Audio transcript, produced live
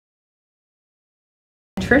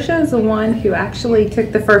Patricia is the one who actually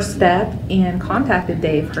took the first step and contacted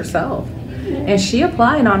Dave herself. And she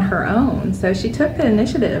applied on her own, so she took the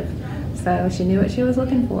initiative. So she knew what she was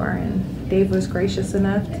looking for, and Dave was gracious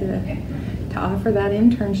enough to offer that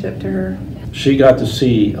internship to her. She got to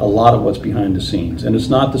see a lot of what's behind the scenes, and it's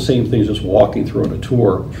not the same thing as just walking through on a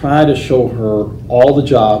tour. Try to show her all the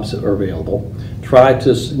jobs that are available. Try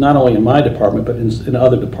to, not only in my department, but in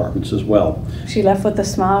other departments as well. She left with a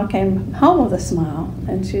smile, came home with a smile,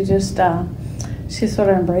 and she just, she sort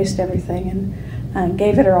of embraced everything and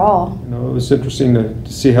gave it her all. You know, it was interesting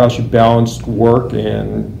to see how she balanced work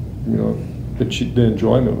and, you know, the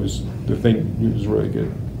enjoyment was the thing. It was really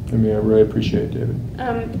good. I mean, I really appreciate it, David.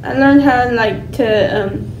 I learned how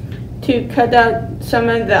to cut out some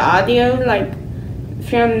of the audio, like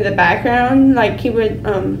from the background. Like he would,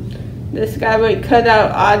 this guy would cut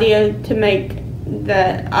out audio to make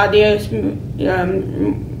the audio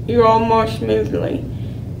roll more smoothly.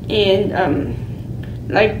 And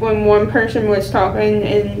like when one person was talking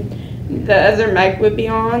and the other mic would be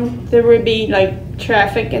on, there would be like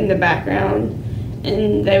traffic in the background.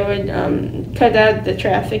 And they would cut out the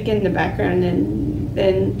traffic in the background and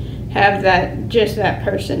then have just that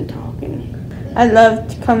person talking. I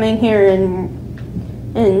loved coming here and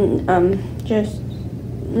just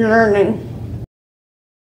learning.